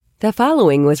The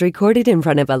following was recorded in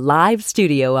front of a live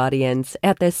studio audience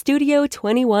at the Studio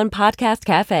 21 Podcast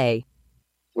Cafe.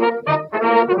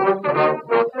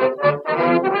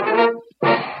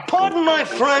 Pardon my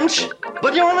French,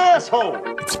 but you're an asshole.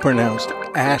 It's pronounced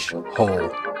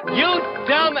ash-hole. You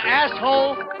dumb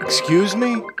asshole! Excuse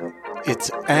me?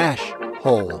 It's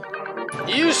ash-hole.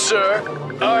 You, sir,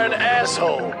 are an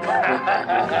asshole.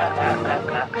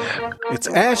 It's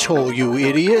ash-hole, you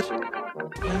idiot.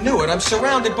 I knew it. I'm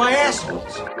surrounded by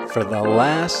assholes. For the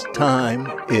last time,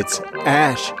 it's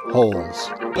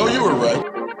ash-holes. No, you were right.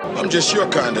 I'm just your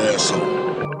kind of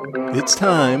asshole. It's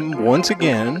time, once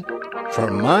again,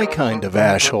 for my kind of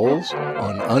ash-holes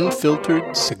on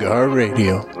Unfiltered Cigar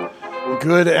Radio.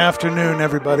 Good afternoon,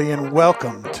 everybody, and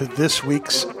welcome to this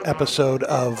week's episode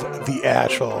of The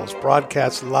Ashholes,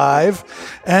 broadcast live,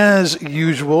 as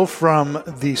usual, from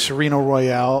the Sereno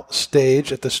Royale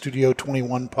stage at the Studio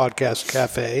 21 Podcast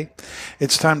Cafe.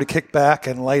 It's time to kick back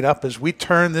and light up as we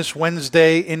turn this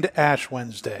Wednesday into Ash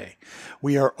Wednesday.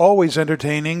 We are always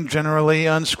entertaining, generally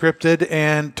unscripted,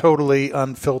 and totally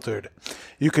unfiltered.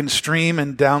 You can stream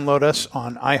and download us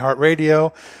on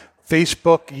iHeartRadio,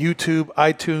 Facebook, YouTube,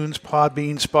 iTunes,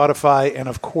 Podbean, Spotify, and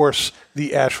of course,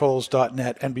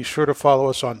 theashholes.net. And be sure to follow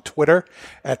us on Twitter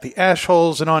at The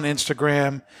Ashholes and on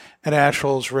Instagram at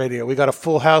Ashholes Radio. We got a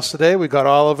full house today. We got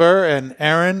Oliver and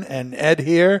Aaron and Ed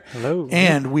here. Hello.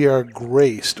 And we are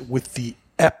graced with the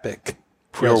epic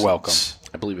presence. You're welcome.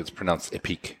 I believe it's pronounced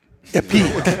Epic.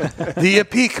 Epic. The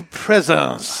epic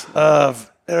presence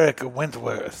of Erik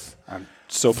Wentworth. I'm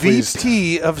so pleased.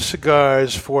 VP of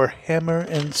Cigars for Hammer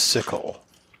and Sickle.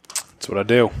 That's what I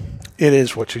do. It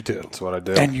is what you do. That's what I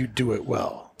do. And you do it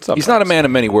well. Sometimes. He's not a man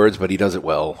of many words, but he does it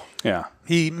well. Yeah.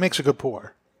 He makes a good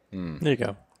pour. There you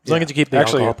go. As long as you keep the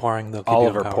alcohol pouring, they'll keep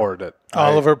Oliver you on poured it.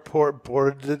 Oliver poured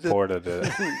it. Poured it.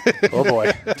 Oh,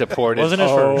 boy. Deported. Wasn't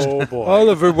his first. Oh, boy.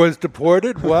 Oliver was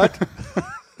deported. What?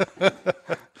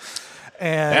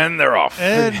 And they're off.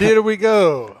 And here we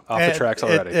go. Off the tracks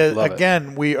already. Love it.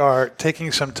 Again, we are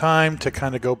taking some time to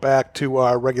kind of go back to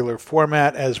our regular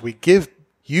format as we give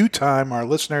you time, our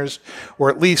listeners,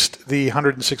 or at least the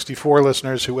 164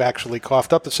 listeners who actually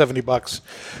coughed up the $70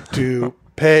 to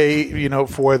pay,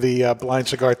 for the blind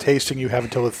cigar tasting. You have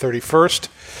until the 31st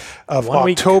of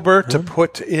October to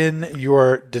put in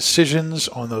your decisions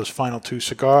on those final two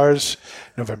cigars.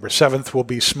 November 7th, we'll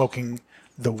be smoking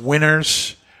the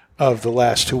winners of the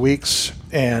last 2 weeks,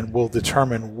 and we'll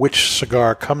determine which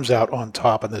cigar comes out on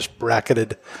top in this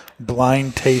bracketed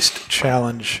blind taste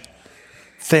challenge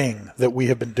thing that we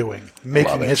have been doing,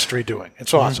 making history doing.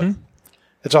 It's awesome. Mm-hmm.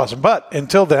 It's awesome. But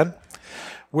until then,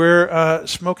 we're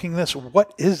smoking this.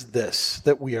 What is this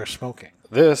that we are smoking?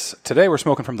 Today we're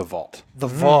smoking from the vault. The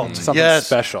vault. Something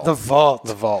special. The vault.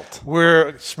 The vault.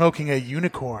 We're smoking a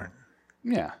unicorn.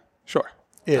 Yeah, sure.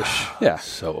 Ish. Yeah.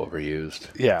 So overused.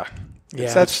 Yeah.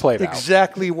 Yeah, that's played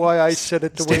exactly why I said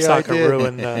it the way I did.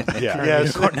 Ruined the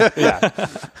Yes.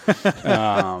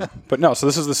 But no, so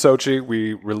this is the Sochi.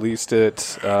 We released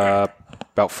it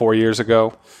about 4 years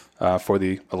ago for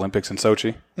the Olympics in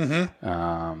Sochi.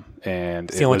 Mm-hmm. And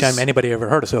it's the only time anybody ever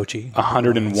heard of Sochi.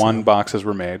 101 boxes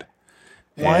were made.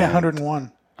 Why 101?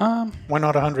 Why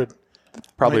not 100?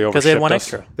 Probably overshipped. Because they had one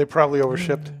extra. They probably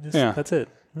overshipped. Yeah. That's it.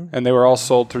 And they were all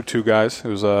sold through two guys. It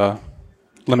was a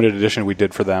limited edition we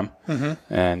did for them.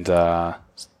 Mm-hmm. And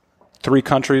 3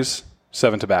 countries,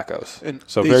 7 tobaccos. And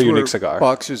so very unique cigar.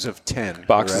 Boxes of 10.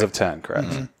 Boxes correct? of 10, correct.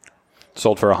 Mm-hmm.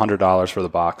 Sold for $100 for the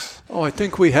box. Oh, I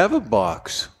think we have a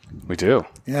box. We do.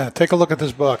 Yeah, take a look at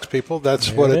this box, people.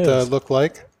 That's what it looked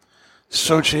like.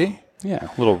 Sochi. Yeah,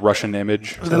 a little Russian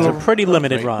image. It's a pretty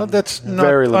limited run. Well, that's not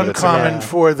very uncommon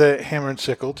for the Hammer and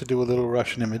Sickle to do a little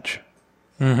Russian image.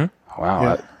 Mm-hmm. Wow,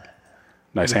 Yeah.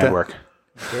 Nice handwork.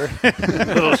 A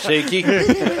little shaky.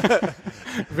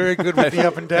 Very good with the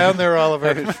up and down there,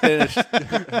 Oliver. Finished.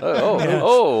 A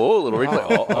little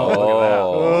replay.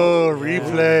 Oh,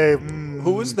 replay. Mm.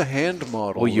 Who was the hand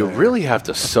model? Well, you there? really have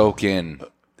to soak in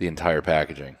the entire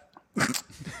packaging.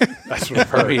 That's what I've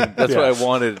heard. I mean, that's what I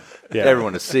wanted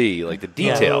everyone to see, like the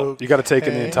detail. You got to take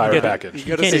in the entire package.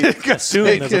 You can't assume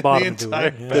there's a bottom to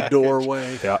it. The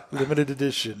doorway. Yeah. Limited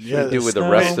edition. Yeah, do with the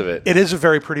rest of it. It is a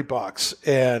very pretty box,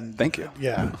 and thank you.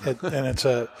 Yeah, and it's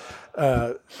a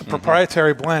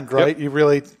proprietary blend, right?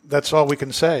 Yep. That's all we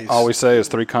can say. All we say is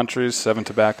 3 countries, 7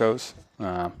 tobaccos,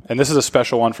 and this is a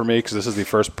special one for me because this is the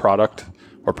first product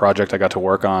or project I got to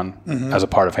work on as a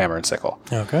part of Hammer and Sickle.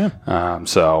 Okay.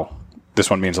 So this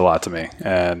one means a lot to me,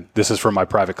 and this is from my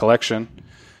private collection.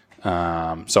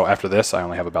 So after this, I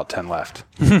only have about 10 left.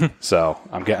 So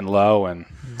I'm getting low, and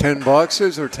 10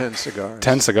 boxes or 10 cigars?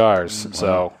 10 cigars. Wow.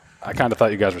 So I kind of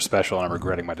thought you guys were special, and I'm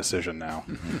regretting my decision now.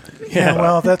 Yeah,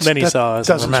 well, that saw us.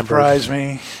 Doesn't surprise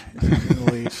me. At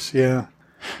least, yeah.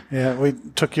 We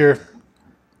took your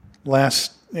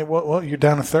last. Well, you're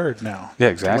down a third now. Yeah,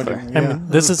 exactly.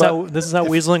 This is how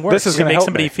weaseling works. This is going to make help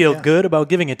somebody me. feel good about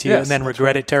giving it to you, Yes, and then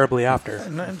regret it terribly after.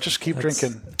 And just keep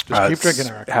drinking. Just keep drinking,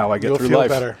 Eric. How I get You'll through feel life.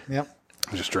 better. Yep.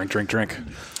 Just drink.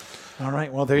 All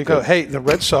right. Well, there you go. Hey, the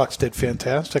Red Sox did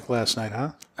fantastic last night,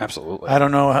 huh? Absolutely. I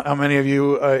don't know how many of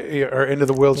you are into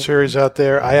the World Series out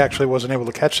there. I actually wasn't able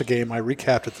to catch the game. I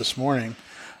recapped it this morning,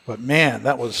 but man,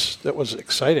 that was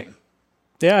exciting.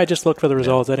 Yeah, I just looked for the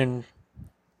results. I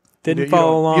didn't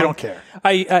follow along. You don't care.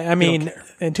 I mean,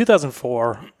 in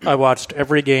 2004, I watched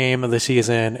every game of the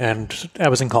season, and I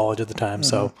was in college at the time,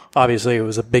 so obviously it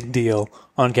was a big deal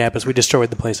on campus. We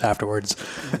destroyed the place afterwards.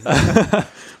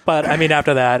 But, I mean,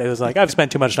 after that, it was like, I've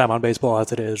spent too much time on baseball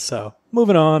as it is, so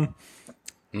moving on.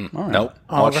 Nope.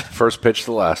 Watched first pitch to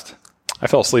the last. I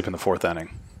fell asleep in the fourth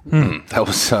inning. That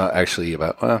was actually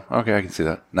about, okay, I can see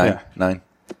that. 9:30.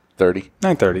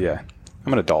 9:30, yeah.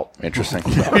 I'm an adult. Interesting.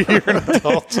 You're an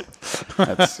adult.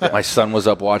 My son was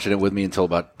up watching it with me until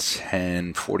about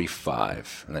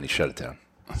 10:45, and then he shut it down.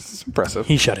 It's impressive.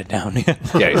 He shut it down.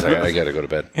 Yeah, he's like, I got to go to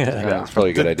bed. Yeah, it's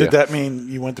probably a good idea. Did that mean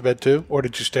you went to bed too, or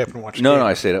did you stay up and watch the No, game? no,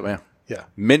 I stayed up, man. Yeah.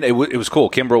 It was cool.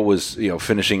 Kimbrel was,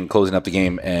 closing up the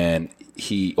game, and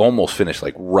he almost finished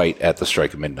like right at the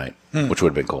strike of midnight, which would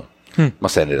have been cool.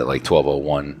 Must have ended at like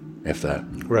 12:01, if that.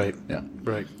 Right. Yeah.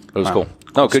 Right. It was cool.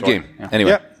 No, good story. game. Yeah.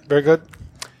 Anyway. Yeah, very good.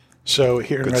 So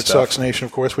here in Good Red stuff. Sox Nation,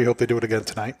 of course, we hope they do it again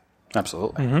tonight.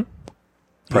 Absolutely. Mm-hmm.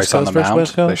 Price East on the Coast versus mound.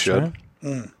 West Coast, They should. right?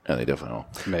 Yeah, they definitely will.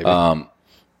 Maybe.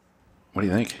 What do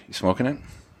you think? You smoking it?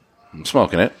 I'm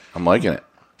smoking it. I'm liking it.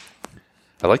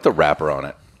 I like the wrapper on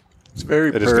it. It's very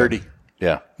It is purdy. good.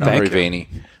 Yeah, Thank very you. veiny.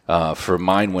 For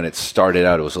mine, when it started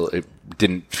out, it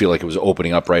didn't feel like it was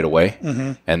opening up right away.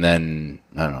 And then,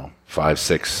 I don't know, 5,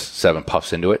 6, 7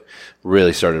 puffs into it,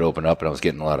 really started to open up, and I was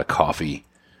getting a lot of coffee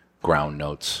ground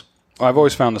notes. Well, I've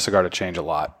always found the cigar to change a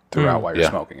lot throughout while you're Yeah.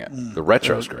 smoking it. The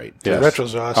retro's great. The Yes.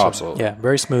 retro's awesome. Oh, absolutely. Yeah,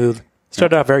 very smooth.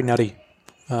 Started out very nutty.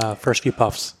 First few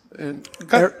puffs. And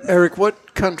Eric,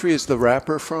 what country is the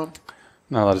wrapper from?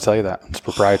 Not allowed to tell you that. It's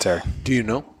proprietary. Do you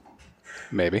know?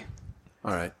 Maybe.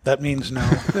 All right. That means no.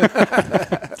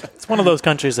 It's one of those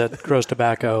countries that grows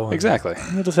tobacco. and Exactly.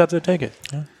 You just have to take it.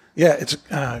 Yeah. Yeah, it's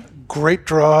a great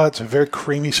draw. It's a very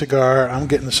creamy cigar. I'm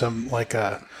getting some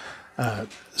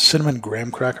cinnamon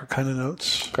graham cracker kind of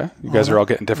notes. Okay. You guys are all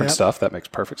getting different Yep. stuff. That makes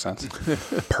perfect sense.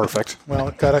 Perfect. Well,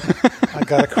 I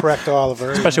gotta correct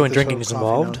Oliver, Especially when There's drinking no is coffee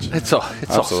involved. notes. It's all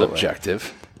Absolutely.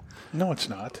 subjective. No, it's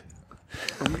not.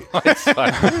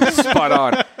 Spot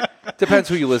on. Depends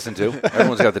who you listen to.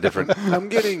 Everyone's got the different. I'm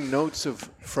getting notes of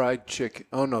fried chicken.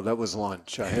 Oh, no, that was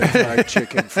lunch. I had fried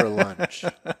chicken for lunch.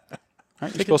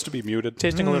 Aren't you supposed to be muted?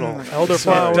 Tasting a little It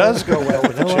elderflower. does go well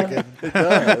with the chicken. It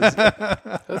does.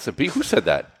 That's a beef. Who said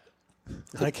that?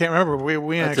 I can't remember.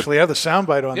 We actually have the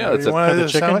soundbite on Yeah, there. that's You a- want to The do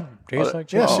the chicken soundbite? tastes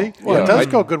like Yeah, chicken. see? Well, yeah, it does I-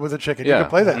 go good with the chicken. You Yeah. can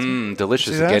play that.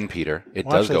 Delicious See that? again, Peter. It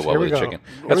Watch does go this. well Here with we the go. chicken.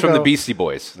 Here That's we from the go. Beastie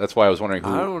Boys. That's why I was wondering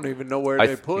who. I don't even know where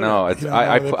they put no, it. it's, You don't know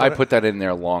where they I put put it? that in there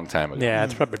a long time ago. Yeah,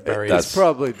 it's probably buried. That's- It's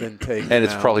probably been taken and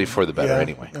it's out. probably for the better Yeah.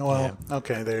 anyway. Well,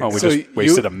 okay, there you Oh, go. we So just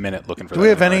wasted a minute looking for Do that. we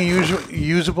have anyway. any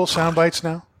usable sound bites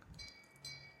now?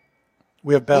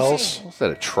 We have bells. What's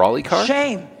that, a trolley car?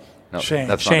 Shame. No, Shame.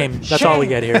 That's not Shame. it. That's all we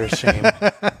get here is shame.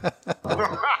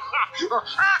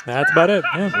 That's about it.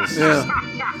 Yeah.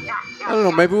 Yeah. I don't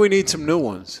know. Maybe we need some new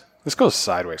ones. This goes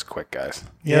sideways quick, guys.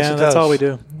 Yes, yeah, it that's does. all we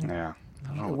do. Yeah.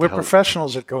 We're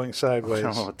professionals at going sideways. I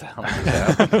don't know what the hell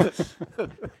is that.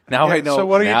 Now I know. So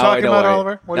what are you now talking I know about, why-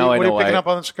 Oliver? What now are I you know picking why- up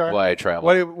on the cigar? Why I travel.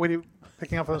 What are you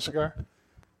picking up on the cigar?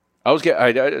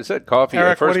 I said coffee.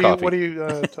 Eric, first coffee. what are you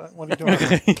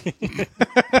doing?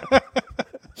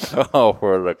 Oh,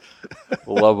 for the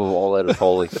love of all that is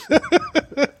holy.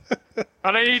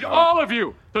 And I need all of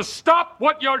you to stop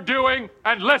what you're doing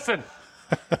and listen.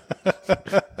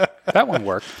 That one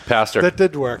worked. Pastor, That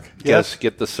did work. Yes.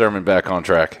 get the sermon back on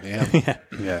track.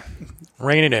 Yeah.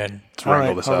 Rein it in. Let's All wrangle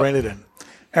right, this I'll up. rein it in.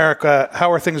 Eric,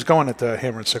 how are things going at the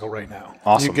Hammer and Sickle right now?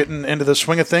 Awesome. You getting into the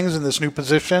swing of things in this new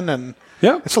position, and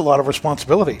Yeah. it's a lot of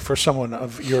responsibility for someone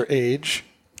of your age.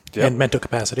 Yep. And mental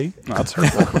capacity. No, that's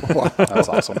hurtful. That's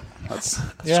awesome. Let's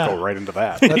Yeah. go right into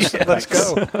that. Let's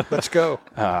go. Let's go.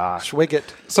 Swig it.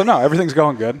 So no, everything's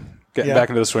going good. Getting Yeah. back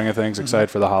into the swing of things. Excited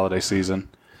for the holiday season,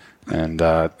 and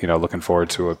looking forward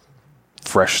to a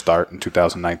fresh start in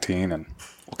 2019. And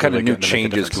What kind of new getting to make a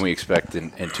changes can difference. we expect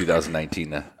in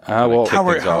 2019? Well, kick How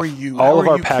things are off? you? All how of are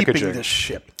our you packaging. keeping this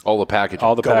ship? All the packaging.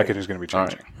 All the Going. packaging is going to be All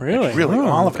changing. Really? Really, Oh,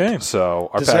 all of okay. it. So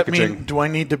our Does that packaging. mean, do I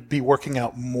need to be working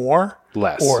out more?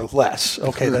 Less. Or less?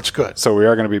 Okay, that's good. So we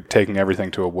are going to be taking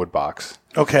everything to a wood box.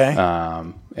 Okay.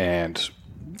 And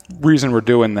reason we're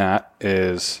doing that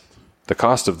is the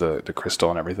cost of the crystal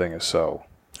and everything is so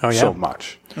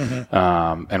much.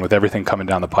 And with everything coming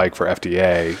down the pike for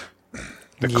FDA,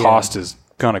 the cost is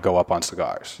going to go up on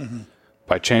cigars.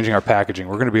 By changing our packaging,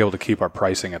 we're going to be able to keep our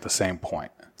pricing at the same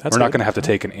point. We're not going to have to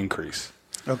take an increase.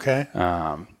 Okay.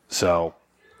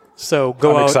 So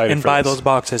go I'm out excited and for buy this. those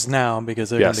boxes now because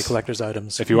they're going to Yes. be collector's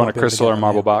items. If you want a won't be able to crystal get or them,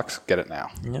 marble yeah. box, get it now.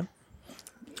 Yep.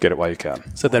 Get it while you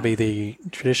can. So that'd be the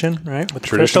tradition, right? With the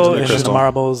Tradition's crystal, the and crystal. the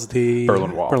marbles, the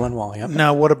Berlin Wall. Berlin Wall, yep.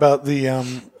 Now, what about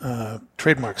the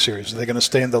trademark series? Are they going to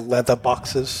stay in the leather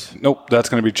boxes? Nope, that's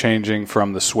going to be changing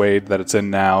from the suede that it's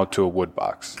in now to a wood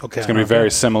box. Okay. It's going to be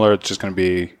very similar. It's just going to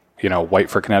be,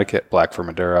 white for Connecticut, black for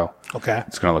Maduro. Okay.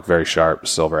 It's going to look very sharp,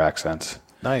 silver accents.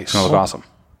 Nice. It's going to look awesome.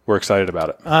 We're excited about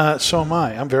it. So am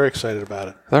I. I'm very excited about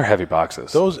it. They're heavy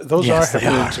boxes. Those Yes, are they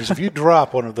heavy are. boxes. If you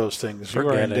drop one of those things, you are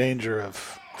Forget in it. danger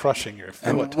of crushing your foot.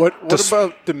 And what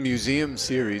about the museum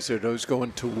series? Are those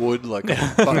going to wood like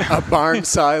a barn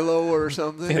silo or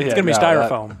something? It's going to be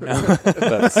styrofoam.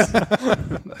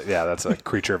 That's a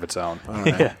creature of its own.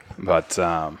 Yeah. But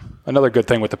another good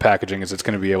thing with the packaging is it's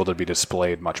going to be able to be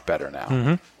displayed much better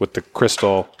now. With the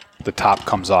crystal, the top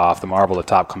comes off, the marble, the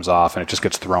top comes off, and it just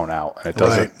gets thrown out. And it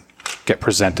doesn't get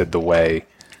presented the way,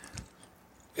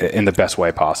 in the best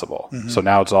way possible. So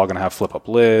now it's all going to have flip-up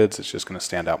lids. It's just going to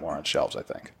stand out more on shelves, I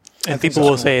think. And people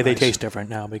will say they taste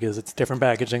different now because it's different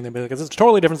packaging. They'll be like, it's a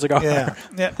totally different cigar.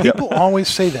 Yeah. People always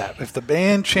say that. If the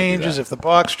band changes, if the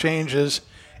box changes,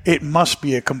 it must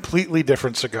be a completely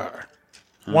different cigar.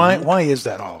 Why is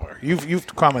that, Oliver? You've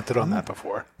commented on that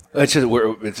before. It's just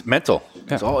it's mental.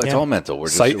 It's all mental.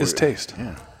 Sight is taste.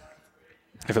 Yeah.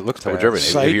 If it looks So bad, whichever.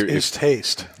 Sight If is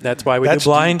taste. That's why we That's do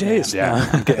blind deep. taste.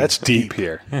 yeah, That's deep deep.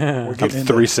 here. We're I'm getting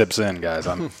 3 sips in, guys.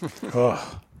 I'm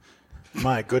Oh,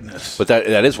 my goodness. But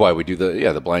that is why we do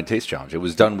the blind taste challenge. It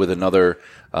was done with another.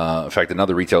 In fact,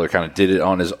 another retailer kind of did it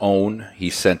on his own.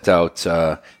 He sent out.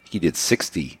 He did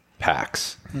 60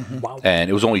 packs, Wow. and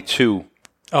it was only 2.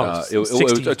 Oh, it was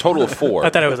 60. a total of 4. I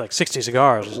thought it was like 60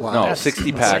 cigars. No,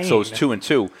 60 packs. So it was 2 and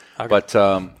 2.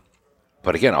 Okay.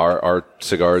 But again, our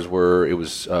cigars were. It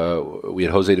was we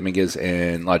had Jose Dominguez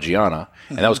and La Giana,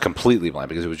 and that was completely blind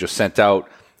because it was just sent out.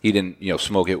 He didn't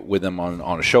smoke it with them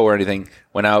on a show or anything.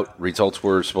 Went out. Results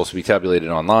were supposed to be tabulated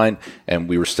online, and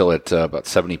we were still at about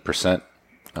 70%.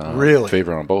 Really?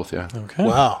 Favor on both. Yeah. Okay.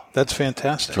 Wow, that's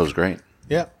fantastic. So it was great.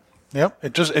 Yep.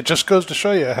 It just goes to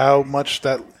show you how much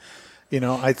that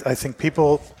I think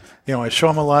people I show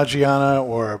them a La Giana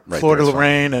or Right, Fleur de that's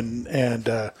Lorraine and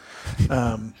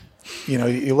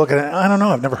you look at it. I don't know.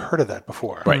 I've never heard of that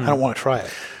before. Right. I don't want to try it.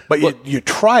 But you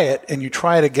try it and you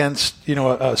try it against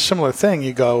a similar thing.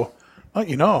 You go,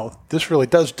 oh, this really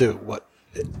does do what.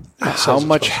 How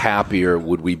much happier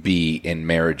would we be in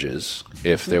marriages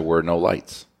if there were no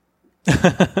lights?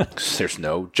 'Cause there's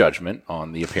no judgment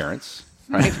on the appearance,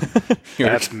 right?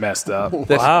 that's messed up.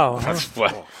 Wow. That's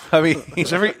what I mean.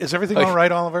 Is everything all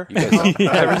right, Oliver?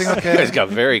 Everything okay? You guys got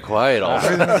very quiet all of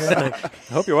a sudden.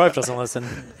 I hope your wife doesn't listen.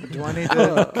 Do I need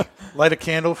to light a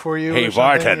candle for you? Hey, or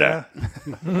something? bartender.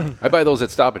 I buy those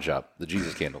at Stop and Shop, the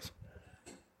Jesus candles.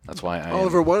 That's why I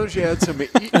Oliver, why don't you add some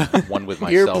one with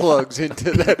myself. earplugs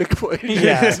into that equation?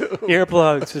 Yeah.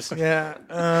 Earplugs. Just, Yeah.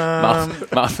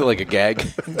 Mouth like a gag.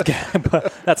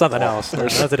 but that's something else.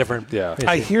 That's a different issue.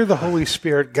 I hear the Holy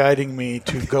Spirit guiding me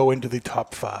to go into the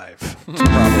top 5.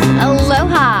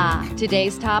 Aloha!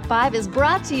 Today's Top 5 is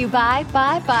brought to you by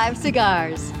 55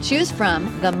 Cigars. Choose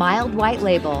from the mild white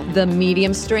label, the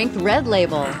medium strength red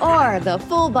label, or the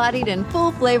full-bodied and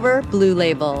full-flavor blue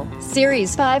label.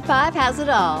 Series 55 has it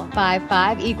all.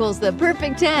 55 equals the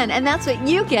perfect 10, and that's what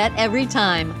you get every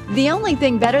time. The only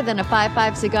thing better than a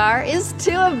 55 cigar is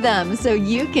 2 of them, so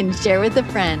you can share with a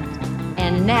friend.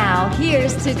 And now,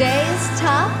 here's today's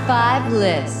Top 5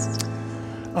 list.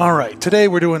 All right. Today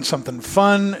we're doing something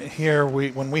fun. Here,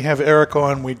 when we have Eric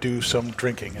on, we do some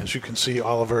drinking. As you can see,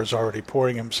 Oliver is already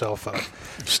pouring himself a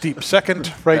steep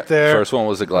second right there. First one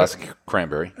was a glass of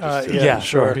cranberry. Yeah,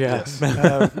 sure. Yeah.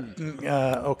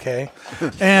 Okay.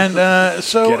 And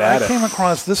so I at it. came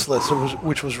across this list,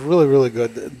 which was really, really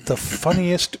good. The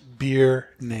funniest beer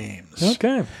names.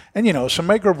 Okay. And some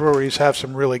microbreweries have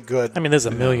some really good. I mean, there's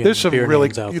a million There's some beer really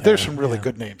names out there. there's some really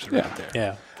good names right there.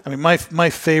 Yeah. I mean, my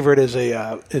favorite is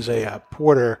a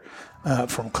porter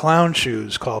from Clown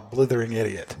Shoes called Blithering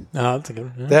Idiot. Oh, that's a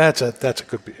good one. Yeah. That's a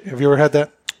good beer. Have you ever had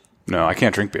that? No, I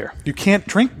can't drink beer. You can't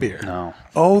drink beer? No.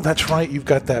 Oh, that's right. You've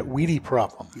got that weedy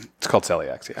problem. It's called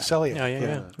celiac, yeah.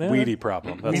 Celiac. Yeah. Weedy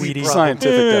problem. That's Weedy the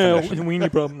scientific definition. Weedy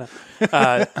problem.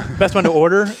 Best one to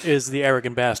order is the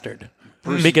arrogant bastard.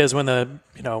 Because when the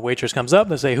waitress comes up,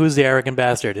 they say, "Who's the arrogant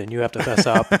bastard?" and you have to fess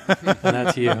up, and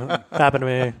that's you. Happened to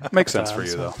me. Makes sense for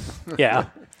you, though. Yeah.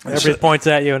 Everybody points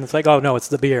at you, and it's like, "Oh no, it's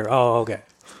the beer." Oh, okay.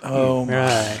 Oh,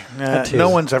 right. No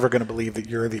one's ever going to believe that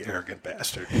you're the arrogant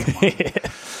bastard.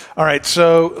 All right,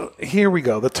 so here we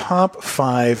go. The top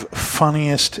 5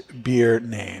 funniest beer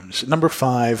names. Number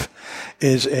 5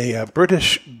 is a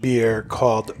British beer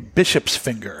called Bishop's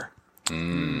Finger.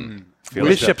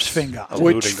 Bishop's Finger.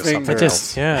 Which finger?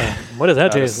 What does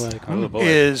that taste like?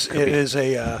 It is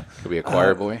a Could be a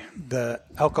choir boy. The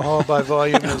alcohol by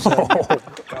volume is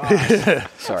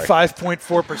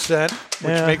 5.4%,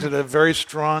 which makes it a very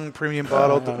strong premium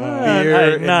bottled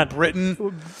beer in Britain.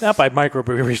 Not by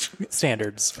microbrewery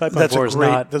standards. 5.4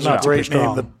 That's is not a great super name.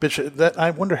 strong. The Bishop.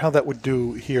 I wonder how that would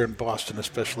do here in Boston,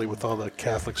 especially with all the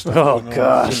Catholic stuff. Oh, going on.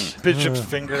 gosh. Bishop's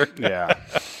Finger. Yeah.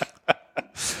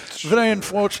 Very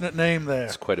unfortunate name there.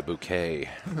 It's quite a bouquet.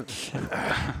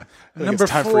 Number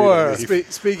time for 4. you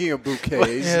to Speaking of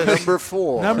bouquets, Yes. number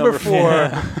 4. Number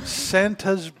 4.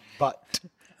 Santa's butt.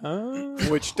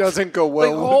 Which doesn't go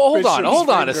well. Hold on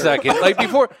a Bishop's second. Like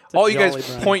before, all you guys Jolly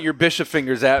Brian. point your bishop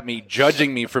fingers at me,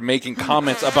 judging me for making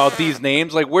comments about these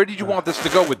names. Like, where did you want this to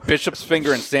go with Bishop's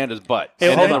Finger and Santa's butt,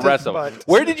 and then the rest of them?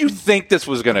 Where did you think this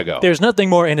was going to go? There's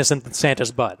nothing more innocent than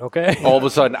Santa's butt, okay? All of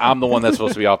a sudden, I'm the one that's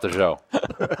supposed to be off the show.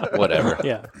 Whatever.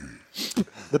 Yeah.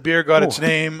 The beer got its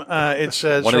name, it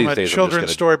says, One of from these a days I'm children's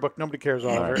just storybook. Nobody cares,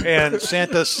 Oliver. And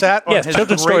Santa sat on Yes, his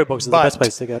children's great storybooks is the butt, best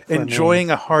place to get for a name.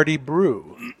 enjoying a hearty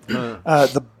brew.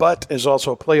 The butt is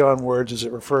also a play on words as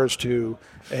it refers to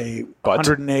a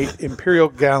 108 imperial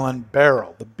gallon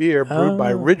barrel. The beer brewed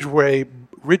by Ridgway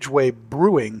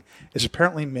Brewing is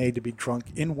apparently made to be drunk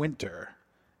in winter,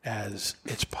 as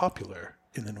it's popular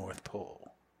in the North Pole.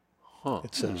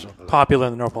 It says on the Popular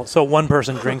in the North Pole. So one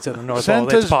person drinks it in the North Pole.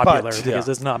 Santa's It's popular butt. because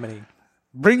there's not many.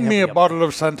 Bring me a bottle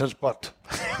of Santa's butt.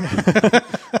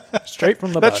 Straight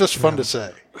from the That's butt. just fun to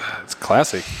say. It's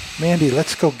classy. Mandy,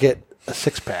 let's go get a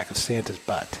 6-pack of Santa's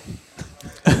butt.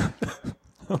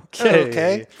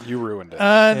 Okay. You ruined it.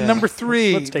 Number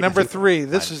 3. Let's take Number it. 3.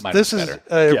 This is Mine is a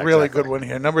Yeah, really exactly. good one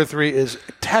here. Number 3 is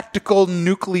Tactical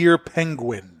Nuclear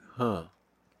Penguin. So,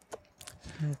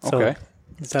 Okay.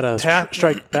 Is that a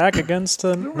strike back against the?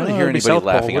 I I don't really hear anybody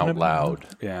laughing out loud.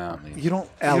 Yeah. You don't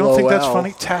think that's LOL.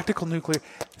 funny? Tactical Nuclear.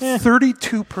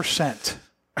 32%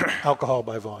 alcohol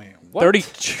by volume.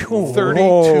 32.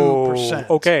 32%.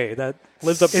 Okay, that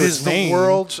lives up to It its is the name.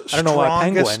 world's I don't know why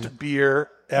strongest Penguin. beer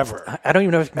ever. I don't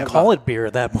even know if you can call it beer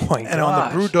at that point. And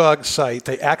on the Brewdog site,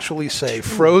 they actually say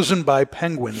frozen by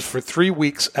penguins for 3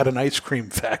 weeks at an ice cream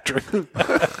factory.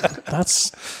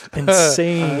 That's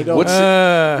insane.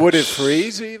 Would it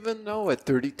freeze even though at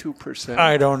 32%?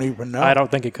 I don't even know. I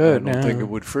don't think it I could. don't yeah. think it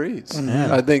would freeze.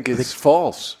 I think it's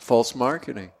false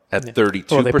marketing. At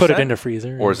 32%? Well, they put it in the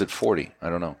freezer. Or is it 40? I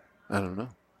don't know. I don't know.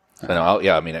 I know.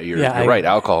 Yeah, I mean, you're Yeah, right.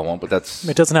 Alcohol won't, but that's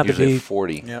It doesn't have to usually be-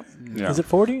 40. Yep. Is it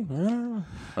 40? I don't know.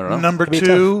 I don't know. Number Could be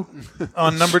 2,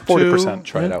 on number 2, 40%.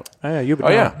 Try it out. Oh,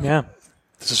 yeah, yeah.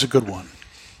 this is a good one.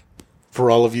 For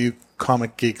all of you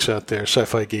comic geeks out there,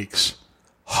 sci-fi geeks,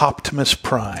 Optimus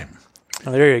Prime.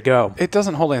 Oh, there you go. It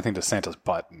doesn't hold anything to Santa's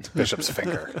butt and Bishop's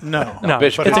finger. No. No,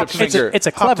 Bishop- it's, Bishop's a, it's, finger. a, it's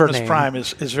a clever Optimus name. Prime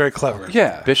is very clever.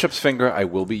 Yeah. Bishop's Finger I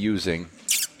will be using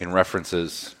in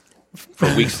references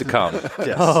for weeks to come.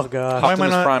 Oh, God. Why am I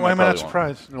Optimus Prime, I not probably won't.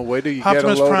 surprised? No, wait till you Optimus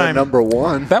get a load Prime. of number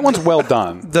 1. That one's well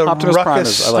done. The Optimus Prime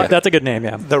Ruckus- is, I like it. That's a good name,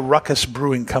 yeah. The Ruckus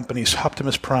Brewing Company's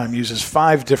Optimus Prime uses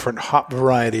 5 different hop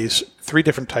varieties, 3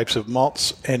 different types of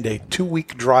malts, and a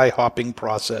 2-week dry hopping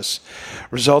process,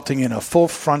 resulting in a full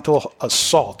frontal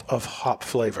assault of hop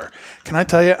flavor. Can I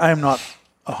tell you, I am not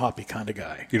a hoppy kind of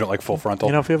guy. You don't like full frontal?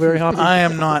 You don't feel very hoppy?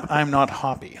 I'm not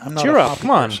hoppy. I'm not Cheer a up, hoppy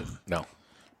come on. person. No.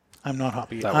 I'm not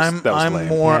hoppy. That was I'm lame.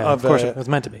 more Yeah, of of course a. it was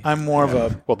meant to be. I'm more of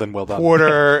a Well, then well done.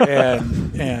 porter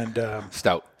and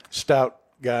Stout. stout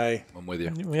guy. I'm with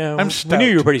you. Yeah, I'm we stout. knew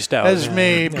you were pretty stout. As yeah.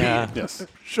 may be. Yeah. Yes.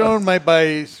 Shown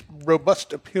by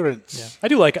robust appearance. I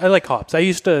like hops. I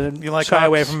used to You like shy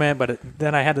away hops? from it, but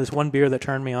then I had this one beer that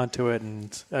turned me onto it,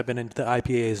 and I've been into the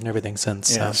IPAs and everything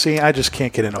since. Yeah. so. See, I just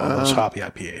can't get into all those hoppy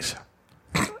IPAs.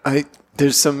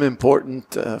 There's some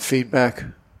important feedback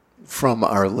from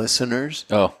our listeners.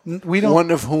 Oh, We don't.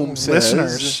 One of whom says,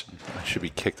 listeners. I should be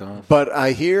kicked off. but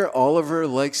I hear Oliver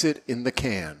likes it in the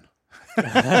can.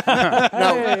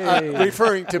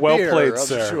 Referring to well beer, played, I'm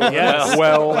sir. sure. Yes.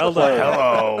 Well played.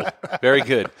 Hello. Very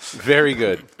good. Very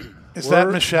good. Is that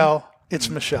Michelle? It's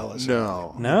Michelle, isn't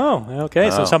it? No. Okay,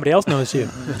 so somebody else knows you.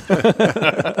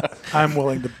 I'm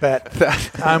willing to bet.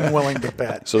 I'm willing to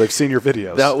bet. So they've seen your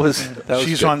videos. That was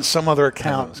She's good. on some other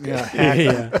account,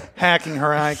 hacking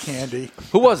her eye candy.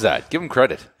 Who was that? Give him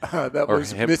credit. That Or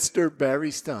was him. Mr.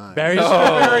 Barry Stein. Barry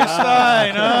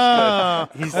Stein. Oh.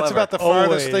 That's about the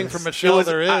farthest thing from Michelle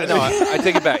there is. I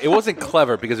take it back. It wasn't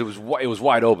clever because it was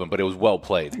wide open, but it was well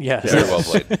played. Yes. Very well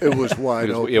played. It was wide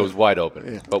open. It was wide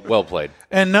open, but well played.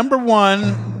 And number 1,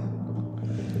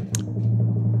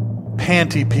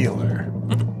 panty peeler.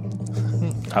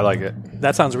 I like it.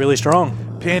 That sounds really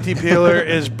strong. Panty peeler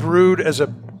is brewed as a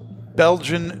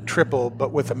Belgian triple,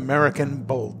 but with American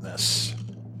boldness.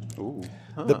 Ooh.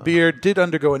 The beer did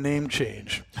undergo a name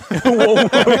change. What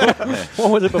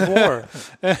was it before?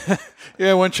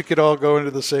 Yeah, once you could all go into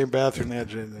the same bathroom, they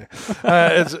had you in there.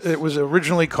 It was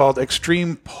originally called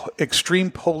Extreme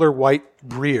Polar White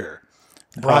Brier,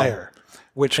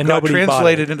 which got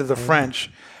translated into the French,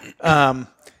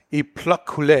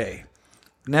 Eplocoulé.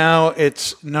 Now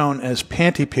it's known as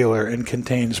panty peeler and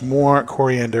contains more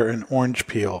coriander and orange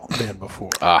peel than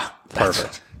before. Ah,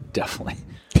 perfect. Definitely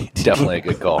a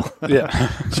good call. Yeah.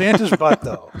 Santa's butt,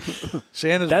 though.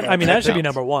 Santa's butt. I mean, that should be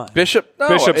number 1. Bishop's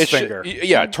finger.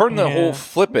 Turn the whole,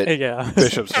 flip it. Yeah.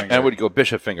 Bishop's finger. And I would go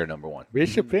bishop finger number 1.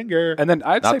 Bishop finger. And then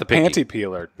I'd Not say the pinky. panty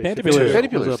peeler. Panty peeler.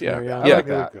 Panty was peelers, up there, yeah. I like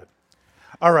that. Good.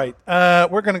 All right.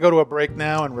 We're going to go to a break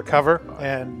now and recover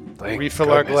and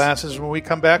refill our glasses. When we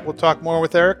come back, we'll talk more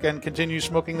with Eric and continue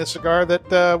smoking the cigar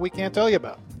that we can't tell you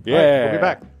about. Yeah. All right, we'll be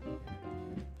back.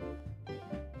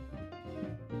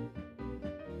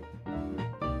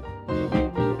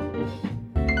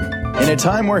 In a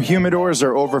time where humidors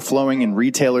are overflowing and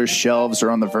retailers' shelves are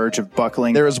on the verge of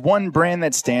buckling, there is one brand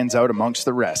that stands out amongst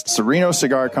the rest. Sereno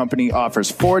Cigar Company offers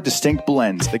 4 distinct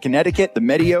blends: the Connecticut, the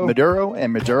Medio, Maduro,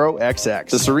 and Maduro XX.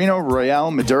 The Sereno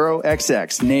Royale Maduro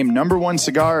XX, named #1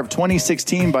 cigar of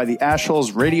 2016 by the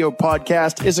Ashholes Radio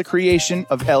Podcast, is a creation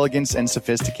of elegance and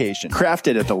sophistication.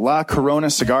 Crafted at the La Corona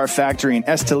Cigar Factory in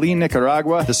Esteli,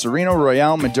 Nicaragua, the Sereno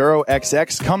Royale Maduro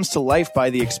XX comes to life by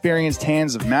the experienced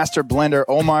hands of master blender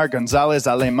Omar Gonzalez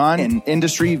Aleman and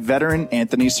industry veteran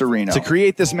Anthony Sereno. To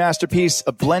create this masterpiece,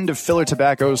 a blend of filler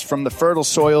tobaccos from the fertile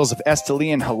soils of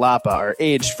Esteli and Jalapa are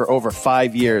aged for over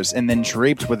 5 years and then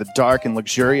draped with a dark and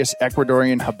luxurious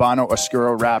Ecuadorian Habano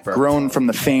Oscuro wrapper, grown from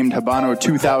the famed Habano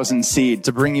 2000 seed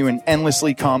to bring you an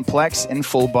endlessly complex and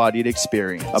full-bodied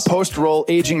experience. A post-roll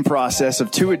aging process of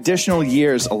 2 additional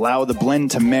years allow the blend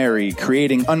to marry,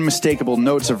 creating unmistakable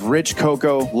notes of rich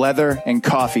cocoa, leather, and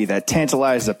coffee that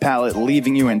tantalize the palate,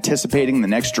 leaving you anticipating the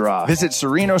next draw. Visit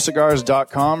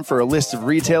SerenoCigars.com for a list of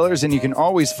retailers, and you can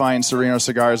always find Sereno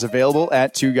Cigars available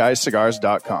at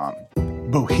twoguyscigars.com.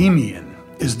 Bohemian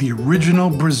is the original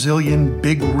Brazilian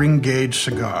big ring gauge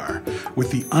cigar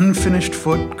with the unfinished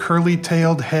foot,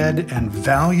 curly-tailed head, and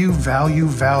value.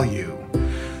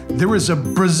 There is a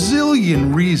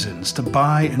Brazilian reasons to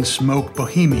buy and smoke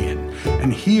Bohemian,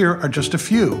 and here are just a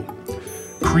few.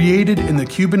 Created in the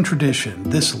Cuban tradition,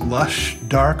 this lush,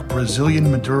 dark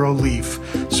Brazilian Maduro leaf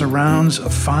surrounds a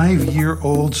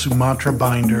 5-year-old Sumatra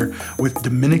binder with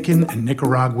Dominican and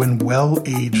Nicaraguan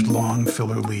well-aged long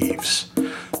filler leaves.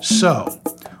 So,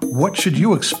 what should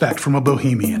you expect from a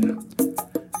Bohemian?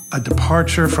 A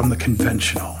departure from the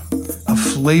conventional, a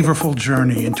flavorful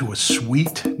journey into a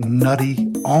sweet,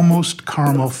 nutty, almost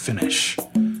caramel finish.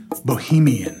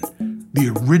 Bohemian, the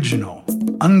original,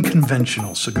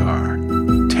 unconventional cigar.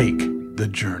 Take the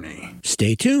journey.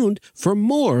 Stay tuned for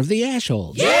more of the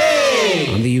Ashholes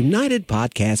on the United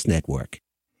Podcast Network.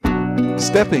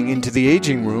 Stepping into the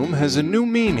aging room has a new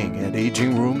meaning at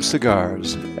Aging Room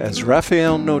Cigars, as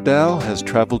Rafael Nodal has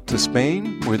traveled to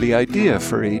Spain, where the idea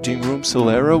for Aging Room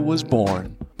Solera was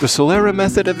born. The Solera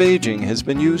method of aging has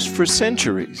been used for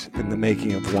centuries in the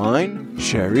making of wine,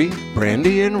 sherry,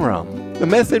 brandy, and rum. The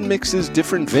method mixes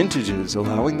different vintages,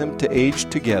 allowing them to age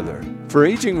together. For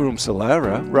Aging Room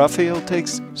Solera, Rafael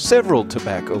takes several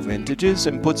tobacco vintages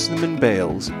and puts them in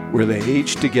bales, where they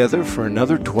age together for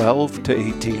another 12 to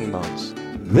 18 months.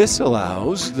 This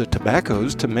allows the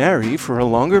tobaccos to marry for a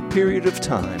longer period of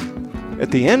time.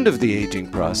 At the end of the aging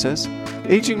process,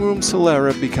 Aging Room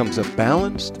Solera becomes a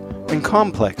balanced and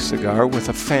complex cigar with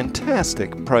a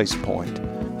fantastic price point.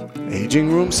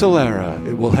 Aging Room Solera,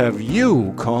 it will have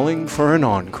you calling for an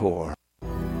encore.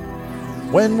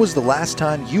 When was the last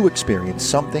time you experienced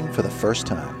something for the first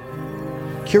time?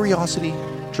 Curiosity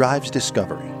drives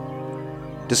discovery.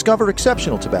 Discover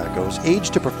exceptional tobaccos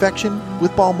aged to perfection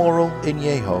with Balmoral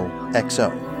Añejo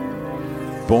XO.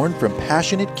 Born from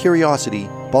passionate curiosity,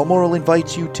 Balmoral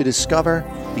invites you to discover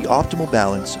the optimal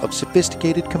balance of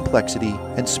sophisticated complexity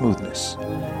and smoothness.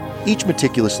 Each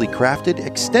meticulously crafted,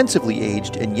 extensively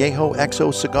aged Añejo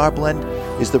XO cigar blend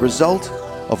is the result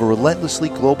of a relentlessly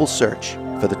global search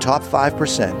for the top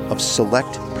 5% of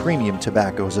select premium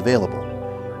tobaccos available,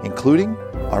 including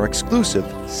our exclusive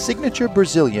signature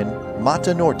Brazilian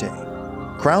Mata Norte.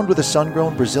 Crowned with a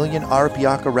sun-grown Brazilian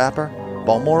Arapiaca wrapper,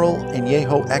 Balmoral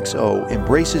Añejo XO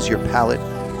embraces your palate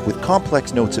with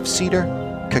complex notes of cedar,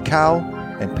 cacao,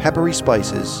 and peppery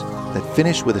spices that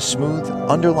finish with a smooth,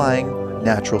 underlying,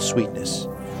 natural sweetness.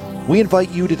 We invite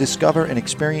you to discover and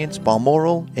experience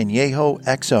Balmoral Añejo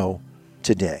XO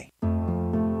today.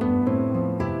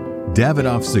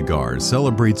 Davidoff Cigars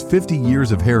celebrates 50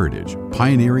 years of heritage,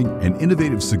 pioneering, and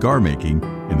innovative cigar making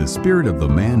in the spirit of the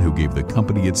man who gave the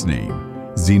company its name,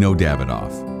 Zino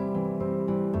Davidoff.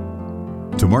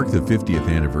 To mark the 50th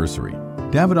anniversary,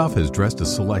 Davidoff has dressed a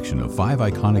selection of 5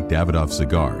 iconic Davidoff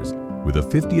cigars with a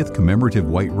 50th commemorative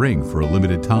white ring for a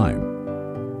limited time.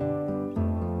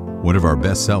 One of our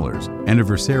best sellers,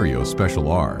 Anniversario Special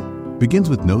R, begins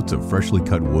with notes of freshly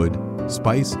cut wood,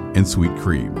 spice, and sweet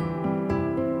cream.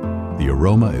 The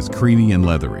aroma is creamy and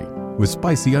leathery, with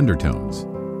spicy undertones.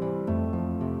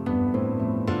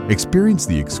 Experience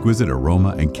the exquisite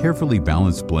aroma and carefully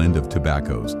balanced blend of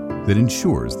tobaccos that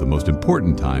ensures the most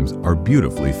important times are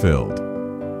beautifully filled.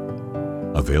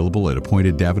 Available at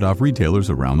appointed Davidoff retailers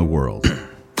around the world.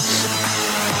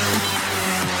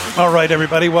 All right,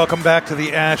 everybody, welcome back to the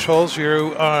Ashholes.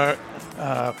 You are,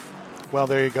 well,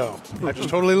 there you go. I just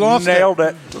totally lost Nailed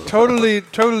it. Totally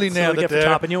nailed it there.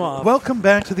 Topping you off. Welcome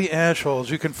back to the Ashholes.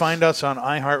 You can find us on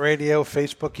iHeartRadio,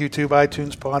 Facebook, YouTube,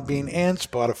 iTunes, Podbean, and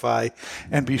Spotify.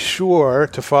 And be sure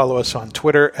to follow us on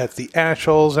Twitter at the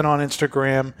Ashholes and on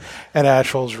Instagram at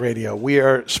Ashholes Radio. We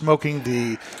are smoking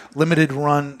the limited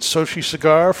run Sochi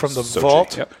cigar from the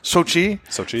vault. Yep.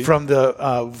 Sochi. From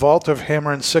the vault of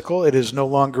Hammer and Sickle. It is no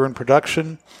longer in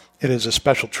production. It is a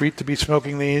special treat to be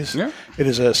smoking these. Yeah. It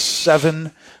is a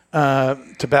 7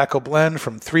 tobacco blend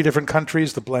from 3 different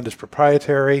countries. The blend is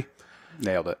proprietary.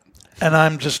 Nailed it. And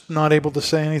I'm just not able to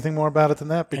say anything more about it than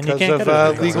that because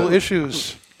of legal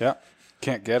issues. Yeah.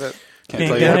 Can't get it. Can't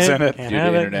tell you what's in it. Due to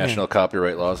international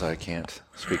copyright laws, I can't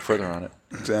speak further on it.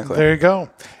 Exactly. There you go.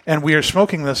 And we are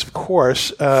smoking this, of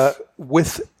course,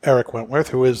 with Erik Wentworth,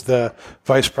 who is the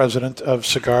Vice President of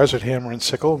Cigars at Hammer and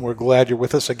Sickle, and we're glad you're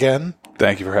with us again.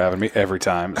 Thank you for having me every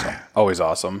time. It's always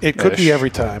awesome. It could be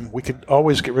every time. We could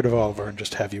always get rid of Oliver and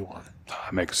just have you on.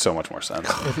 It makes so much more sense.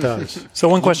 It does. So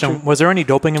one question, was there any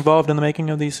doping involved in the making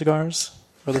of these cigars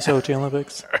for the Sochi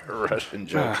Olympics? Russian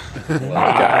joke.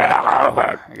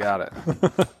 I got it.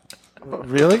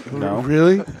 Really? No.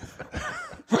 Really?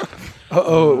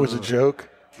 Uh-oh, it was a joke?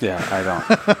 Yeah, I don't.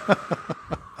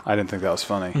 I didn't think that was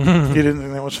funny. You didn't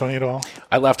think that was funny at all?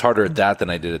 I laughed harder at that than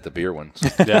I did at the beer ones.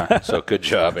 Yeah. So good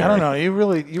job, Erik. I don't know. You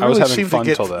really seemed to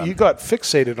get. You got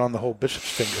fixated on the whole Bishop's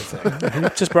Finger thing. You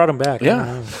just brought him back.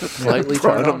 Yeah. Slightly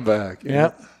brought him back.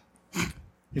 Yeah.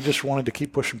 You just wanted to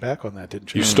keep pushing back on that,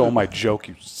 didn't you? You stole my joke.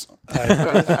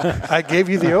 I gave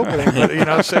you the opening,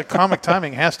 but so comic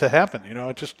timing has to happen.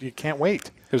 You can't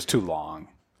wait. It was too long.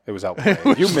 It was outplayed.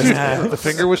 You missed it. The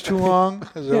finger was too long.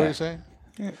 Is that what you're saying?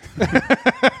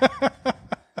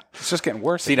 It's just getting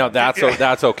worse. See, now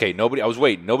that's okay. I was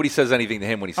waiting. Nobody says anything to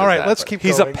him when he says that. All right, let's keep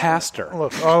going. He's a pastor.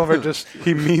 Look, Oliver just...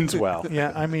 He means well.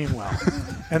 Yeah, I mean well.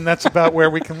 And that's about where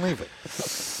we can leave it.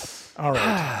 All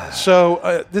right.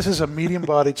 So this is a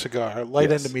medium-bodied cigar,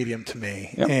 light end to medium to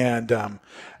me. Yep. And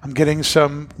I'm getting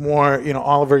some more,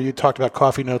 Oliver, you talked about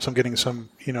coffee notes. I'm getting some,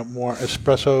 more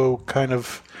espresso kind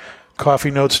of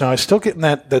coffee notes now. I'm still getting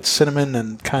that cinnamon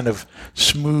and kind of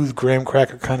smooth graham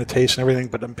cracker kind of taste and everything,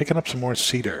 but I'm picking up some more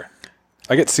cedar.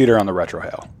 I get cedar on the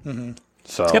retrohale. Mm-hmm.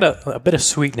 So it's got a bit of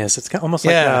sweetness. It's got almost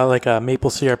like a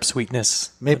maple syrup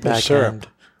sweetness. Maple syrup. End.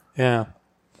 Yeah.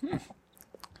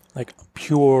 Like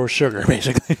pure sugar,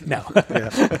 basically. No.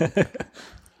 Yeah.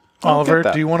 Oliver,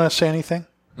 do you want to say anything?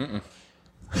 Mm-mm.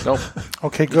 Nope.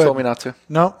 Okay, good. You told me not to.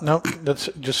 No. Let's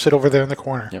just sit over there in the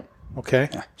corner. Yep. Okay.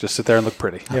 Yeah, just sit there and look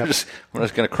pretty. Yeah. I'm just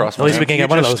going to cross my At least we can get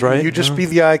one of those, right? You just be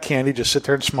the eye candy. Just sit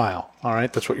there and smile. All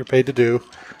right? That's what you're paid to do.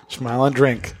 Smile and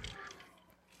drink.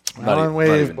 Smile and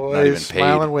wave, boys.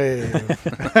 Smile and wave.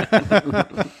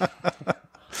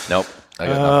 Nope.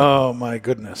 Oh, my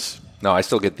goodness. No, I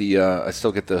still get the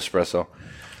espresso,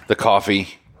 the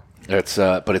coffee.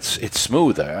 But it's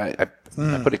smooth. I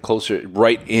put it closer,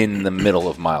 right in the middle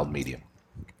of mild medium.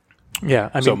 Yeah,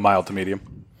 I mean, so mild to medium.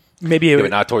 Maybe but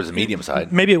not towards the medium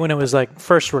side. Maybe when it was like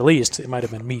first released, it might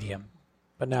have been medium,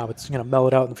 but now it's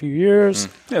mellowed out in a few years.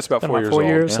 Yeah, it's about 4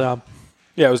 years old. Yeah.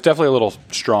 Yeah, it was definitely a little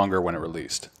stronger when it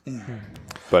released. Mm-hmm.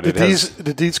 But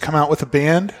did these come out with a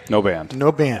band? No band.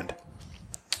 No band.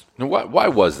 Now, why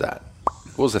was that?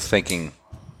 What was the thinking?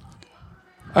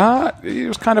 It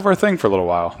was kind of our thing for a little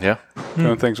while. Yeah.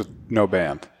 Doing things with no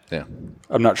band. Yeah.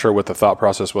 I'm not sure what the thought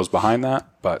process was behind that,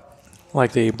 but...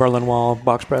 Like the Berlin Wall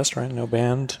box press, right? No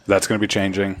band. That's going to be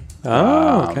changing.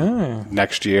 Oh, okay.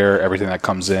 Next year, everything that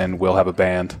comes in will have a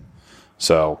band.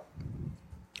 So...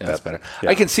 Yeah, that's better.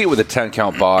 Yeah. I can see it with a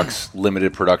 10-count box,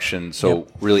 limited production. So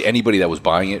really anybody that was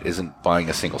buying it isn't buying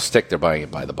a single stick. They're buying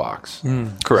it by the box.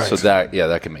 Correct. So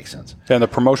that can make sense. And the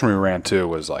promotion we ran, too,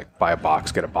 was like, buy a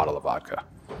box, get a bottle of vodka.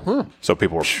 So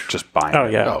people were just buying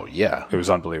it. Yeah. Oh, yeah. It was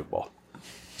unbelievable.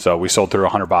 So we sold through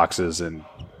 100 boxes in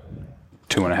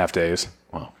 2.5 days.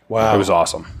 Wow. It was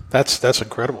awesome. That's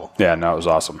incredible. Yeah, no, it was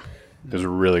awesome. It was a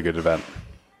really good event.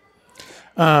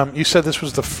 You said this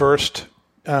was the first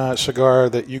cigar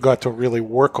that you got to really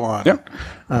work on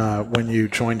when you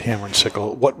joined Hammer and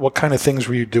Sickle. What kind of things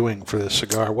were you doing for this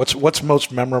cigar? What's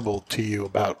most memorable to you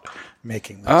about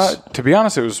making this? To be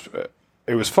honest,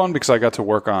 it was fun because I got to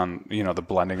work on the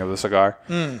blending of the cigar.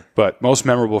 But most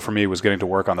memorable for me was getting to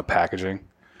work on the packaging.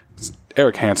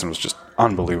 Erik Hansen was just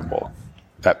unbelievable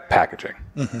at packaging.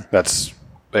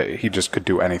 He just could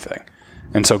do anything.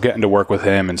 And so getting to work with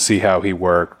him and see how he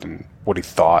worked and what he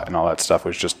thought and all that stuff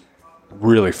was just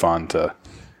really fun to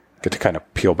get to kind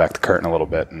of peel back the curtain a little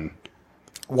bit and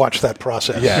watch that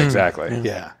process. Yeah, exactly.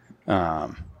 Yeah.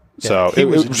 So he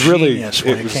was really genius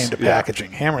when it came to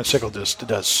packaging. Hammer and Sickle just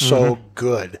does so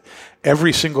good.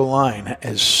 Every single line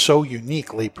is so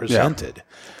uniquely presented.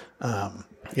 I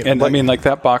mean, like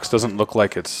that box doesn't look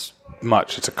like it's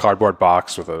much. It's a cardboard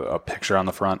box with a picture on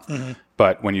the front.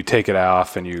 But when you take it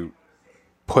off and you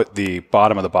put the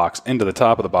bottom of the box into the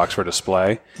top of the box for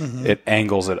display, it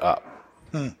angles it up.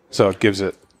 So it gives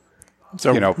it,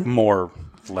 more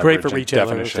leverage great for and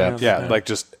retailers. definition. Like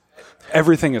just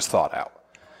everything is thought out.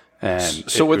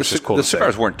 And so the cool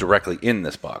cigars weren't directly in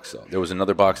this box, though. There was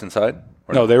another box inside?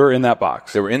 No, they were in that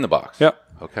box. They were in the box? Yep.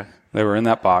 Okay. They were in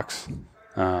that box.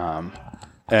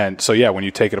 And so, when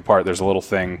you take it apart, there's a little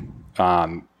thing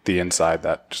on the inside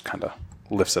that just kind of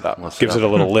lifts it up. Gives it a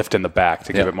little lift in the back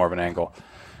to give it more of an angle.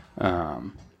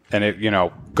 And it,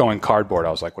 going cardboard,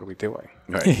 I was like, what are we doing?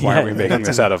 Right. Why aren't we making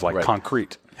this out of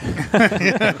concrete?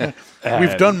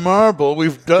 We've done marble.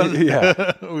 We've done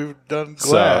we've done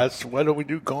glass. So, why don't we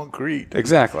do concrete?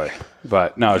 Exactly.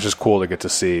 But no, it's just cool to get to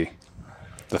see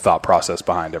the thought process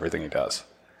behind everything he does.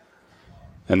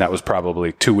 And that was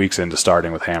probably 2 weeks into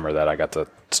starting with Hammer that I got to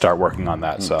start working on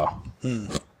that. So,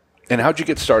 and how'd you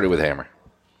get started with Hammer?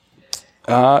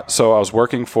 So I was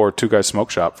working for Two Guys Smoke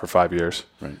Shop for 5 years,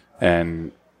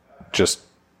 and just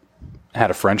had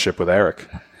a friendship with Erik.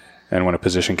 And when a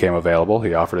position came available,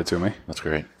 he offered it to me. That's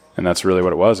great. And that's really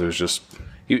what it was. It was just...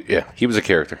 He was a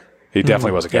character. He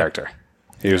definitely was a character.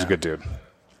 He was a good dude.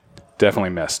 Definitely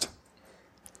missed.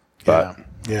 But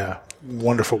Yeah.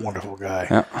 Wonderful, wonderful guy.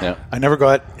 Yeah. I never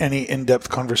got any in-depth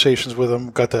conversations with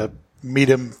him. Got to meet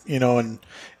him, in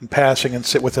passing and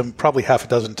sit with him probably half a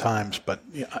dozen times. But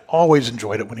I always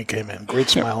enjoyed it when he came in. Great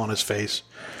smile on his face.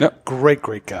 Yep.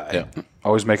 Great guy. Yep.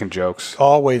 Always making jokes.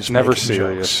 Always never making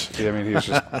serious. Jokes. I mean, he was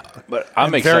just. But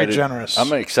I'm excited. Very generous.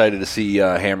 I'm excited to see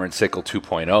Hammer and Sickle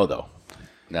 2.0 though.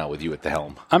 Now with you at the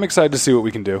helm. I'm excited to see what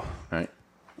we can do. Right.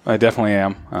 I definitely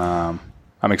am.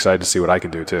 I'm excited to see what I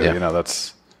can do too. Yeah.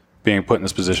 That's being put in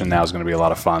this position now is going to be a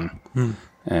lot of fun,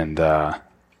 and I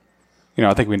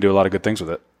think we can do a lot of good things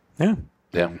with it. Yeah.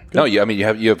 Yeah. No, you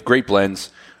have great blends.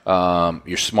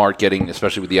 You're smart getting,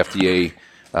 especially with the FDA,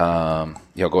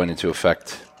 going into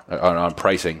effect on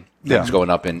pricing. Things going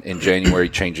up in January,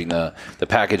 changing the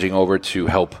packaging over to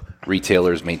help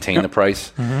retailers maintain the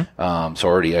price. So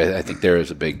already, I think there is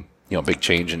a big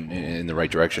change in the right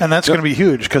direction. And that's going to be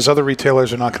huge because other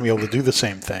retailers are not going to be able to do the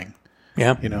same thing.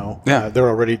 Yeah. They're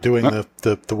already doing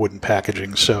the wooden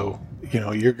packaging. So,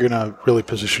 you're going to really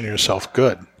position yourself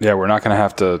good. Yeah, we're not going to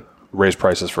have to raise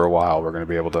prices for a while. We're going to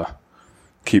be able to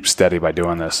keep steady by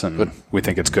doing this. And we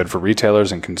think it's good for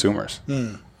retailers and consumers.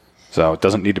 So it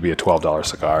doesn't need to be a $12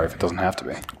 cigar if it doesn't have to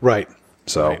be. Right.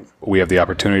 So we have the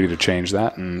opportunity to change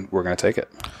that, and we're going to take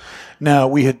it. Now,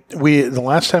 the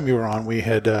last time you were on, we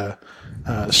had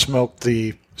smoked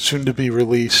the soon-to-be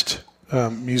released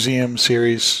Museum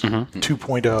Series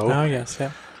 2.0. Oh, yes,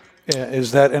 yeah.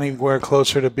 Is that anywhere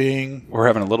closer to being... We're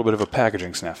having a little bit of a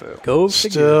packaging snafu. Go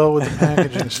Still with the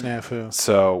packaging snafu.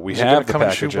 So we have the come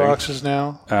packaging. in shoe boxes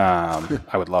now?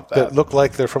 I would love that. That look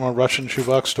like they're from a Russian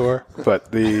shoebox store?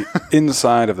 But the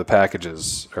inside of the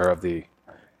packages, or of the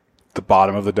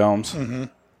bottom of the domes,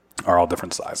 are all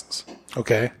different sizes.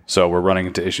 Okay. So we're running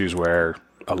into issues where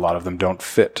a lot of them don't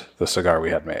fit the cigar we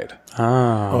had made.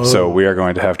 Oh. So we are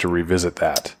going to have to revisit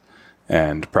that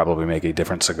and probably make a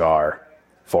different cigar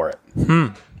for it.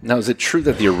 Now, is it true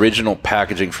that the original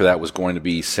packaging for that was going to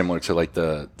be similar to like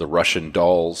the Russian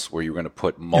dolls, where you were going to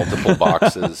put multiple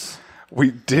boxes?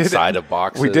 We did inside of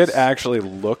boxes. We did actually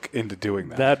look into doing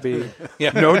that. That'd be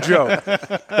no joke.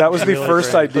 That was the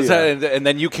first idea. Was that, and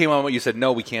then you came on. You said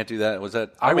no, we can't do that. Was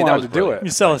that? I mean, wanted that was to do it. You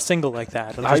sell a single like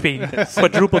that, it'll just be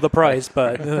quadruple the price.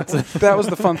 But that was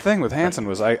the fun thing with Hanson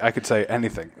was I could say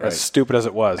anything, as stupid as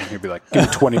it was, and he'd be like, "Give me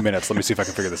 20 minutes. Let me see if I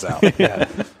can figure this out." Yeah.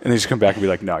 And then he'd come back and be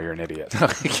like, "No, you're an idiot."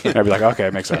 And I'd be like, "Okay,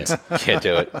 it makes sense." Can't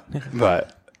do it.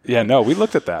 But yeah, no, we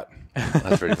looked at that.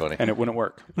 That's pretty funny. And it wouldn't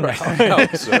work. Right. I can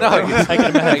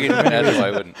imagine why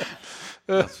I wouldn't.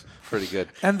 That's pretty good.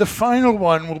 And the final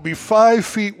one will be 5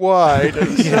 feet wide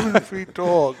and 7 feet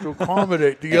tall to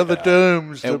accommodate the other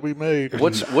domes that we made.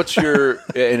 What's your,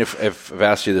 and if I've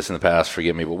asked you this in the past,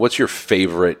 forgive me, but what's your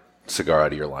favorite cigar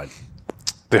out of your line?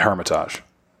 The Hermitage.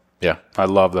 Yeah. I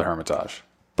love the Hermitage.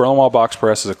 Berlin Wall Box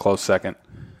Press is a close second,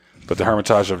 but the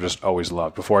Hermitage I've just always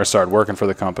loved. Before I started working for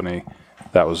the company,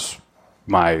 that was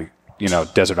my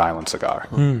desert island cigar.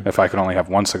 If I could only have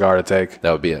one cigar to take,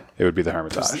 that would be it. It would be the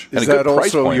Hermitage. Is that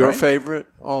also your favorite,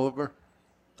 Oliver?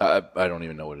 I don't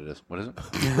even know what it is. What is it?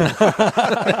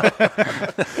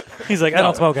 He's like, I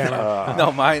don't smoke anymore.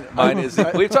 No, mine is.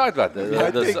 We've talked about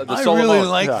the I Solomon. really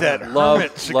like that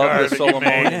Hermit cigar. Love the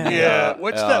Solomon. Yeah.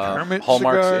 What's that Hermit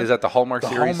Hallmark cigar? Is that the Hallmark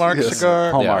series? Hallmark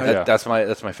cigar. Hallmark. Yeah, that's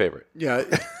my favorite. Yeah,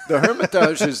 the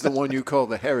Hermitage is the one you call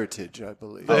the Heritage, I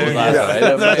believe. May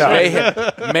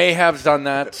have done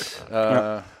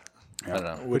that. I don't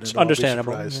know. Which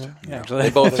understandable.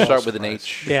 They both start with an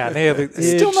H. Yeah, they have.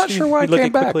 Still not sure why I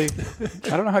came back. Quickly.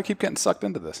 I don't know how I keep getting sucked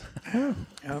into this. I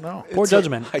don't know. Poor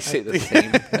judgment. I say the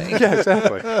same thing. Yeah,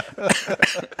 exactly.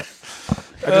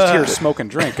 I just hear smoke and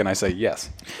drink, and I say yes.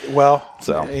 Well,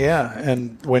 so yeah,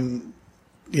 and when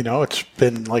it's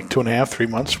been like 2.5, 3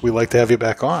 months, we like to have you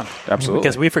back on. Absolutely,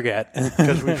 because we forget.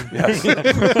 Yes.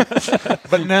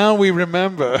 But now we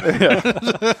remember.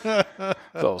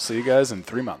 So I'll see you guys in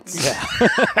 3 months. Yeah.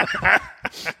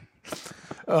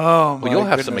 Oh, my Well, you'll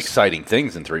have goodness. some exciting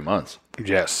things in 3 months.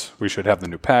 Yes, we should have the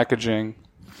new packaging.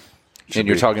 And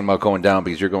you're talking about going down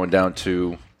because you're going down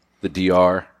to the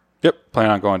DR. Yep, plan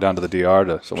on going down to the DR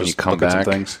to So when you come look at back,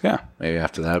 some things. Yeah, maybe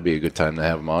after that would be a good time to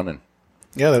have him on. And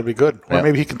Yeah, that'd be good. Or Yeah.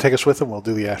 maybe he can take us with him. We'll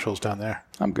do the Ashholes down there.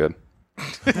 I'm good.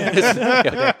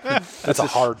 That's a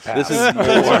hard pass.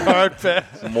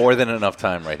 This is more than enough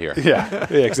time right here. Yeah,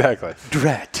 exactly.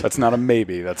 Dread. That's not a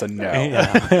maybe. That's a no.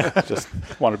 Yeah. Just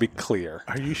want to be clear.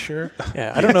 Are you sure?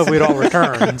 Yeah, I don't know if we'd all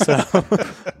return. So.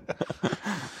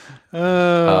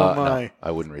 Oh, my. No,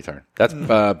 I wouldn't return. That's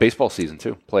baseball season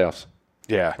too. Playoffs.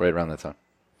 Yeah, Right around that time.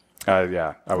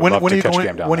 yeah. I would love When to are you catch a going?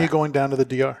 game down When are there. you going down to the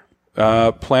DR?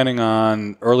 Planning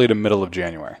on early to middle of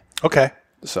January. Okay,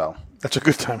 So that's a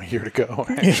good time of year to go.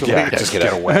 Actually, yeah, just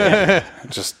get away.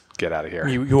 Just get out of here.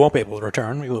 You won't be able to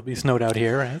return. We will be snowed out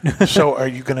here, right? So, are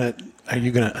you gonna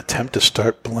attempt to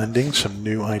start blending some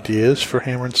new ideas for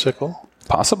Hammer and Sickle?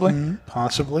 Possibly.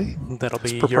 Possibly. That'll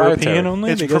be proprietary. European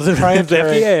only It's because of the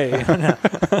proprietary.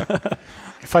 FDA.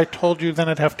 If I told you, then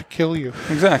I'd have to kill you.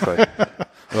 Exactly.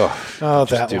 Oh,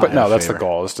 that do one. But no, that's the favor.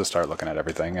 goal is to start looking at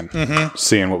everything and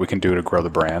seeing what we can do to grow the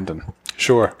brand and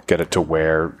Sure. get it to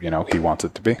where he wants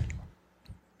it to be.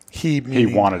 He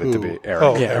wanted it to be Eric.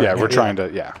 Oh, yeah, Eric, we're trying to.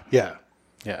 Yeah.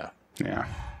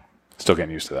 Still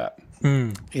getting used to that.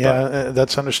 Yeah,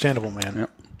 that's understandable, man. Yep.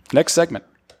 Next segment.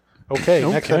 Okay,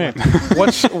 next segment.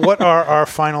 What are our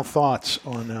final thoughts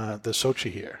on the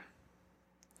Sochi here?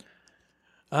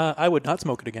 I would not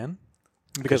smoke it again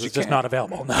because it's just can't. not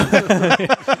available.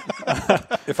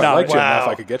 If I liked you enough,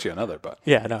 I could get you another. But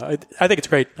Yeah, no, I think it's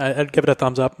great. I'd give it a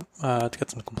thumbs up. It's got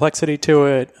some complexity to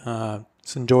it.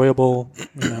 It's enjoyable.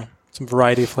 Some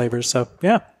variety of flavors. So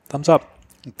yeah, thumbs up.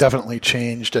 Definitely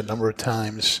changed a number of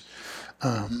times.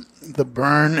 The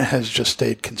burn has just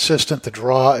stayed consistent. The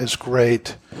draw is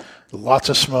great. Lots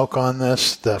of smoke on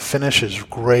this. The finish is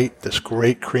great. This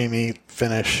great creamy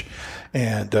finish,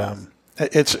 and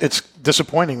it's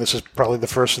disappointing. This is probably the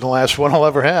first and the last one I'll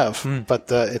ever have,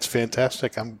 but it's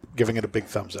fantastic. I'm giving it a big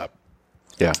thumbs up.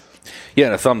 Yeah,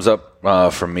 and a thumbs up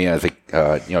from me. I think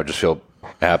just feel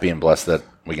happy and blessed that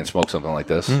we can smoke something like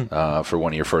this for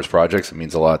one of your first projects. It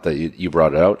means a lot that you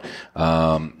brought it out.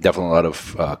 Definitely a lot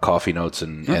of coffee notes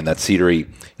and that cedary.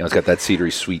 It's got that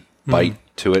cedary sweet bite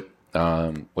to it,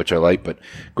 which I like. But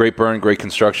great burn, great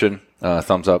construction.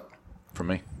 Thumbs up from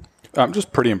me. I'm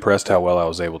just pretty impressed how well I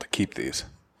was able to keep these.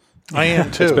 I am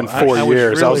too. It's been 4 I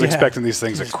years. was I was really- expecting these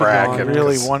things to crack. I'm and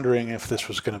really wondering if this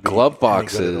was going to be Glove any good at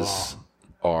boxes.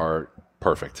 all. are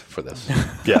perfect for this.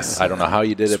 Yes. I don't know how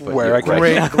you did it, but where you're I got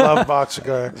Great glove box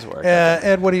cigar.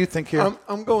 Ed, what do you think here?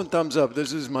 I'm going thumbs up.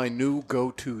 This is my new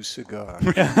go-to cigar.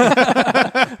 It's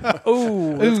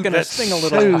going to sting a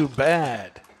little. So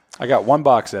bad. I got one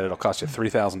box that it'll cost you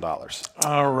 $3,000.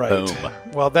 All right. Boom.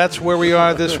 Well, that's where we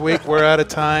are this week. We're out of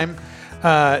time.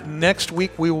 Next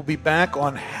week, we will be back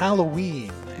on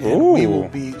Halloween. And we will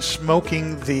be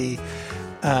smoking the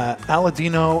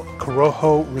Aladino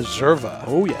Corojo Reserva.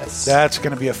 Oh, yes. That's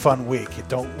going to be a fun week. You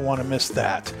don't want to miss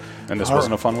that. And this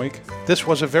wasn't a fun week? This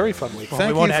was a very fun week. Well, Thank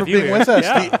we you won't for have being you with here. us.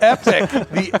 Yeah.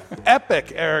 The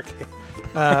epic Erik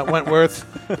Wentworth.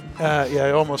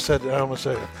 I almost said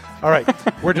it. All right,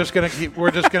 we're just gonna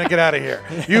get out of here.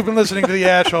 You've been listening to the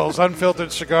Ashholes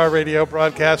Unfiltered Cigar Radio,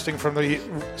 broadcasting from the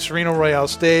Sereno Royale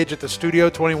stage at the Studio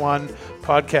 21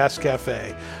 Podcast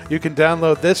Cafe. You can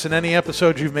download this and any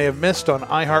episodes you may have missed on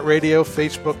iHeartRadio,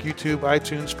 Facebook, YouTube,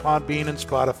 iTunes, Podbean, and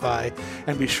Spotify.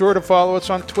 And be sure to follow us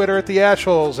on Twitter at the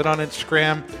Ashholes and on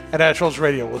Instagram at Ashholes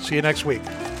Radio. We'll see you next week.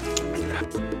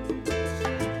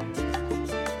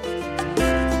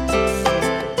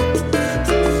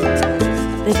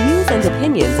 The views and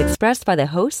opinions expressed by the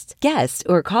hosts, guests,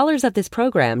 or callers of this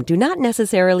program do not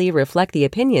necessarily reflect the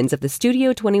opinions of the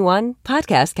Studio 21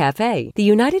 Podcast Cafe, the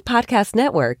United Podcast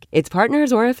Network, its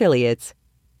partners, or affiliates.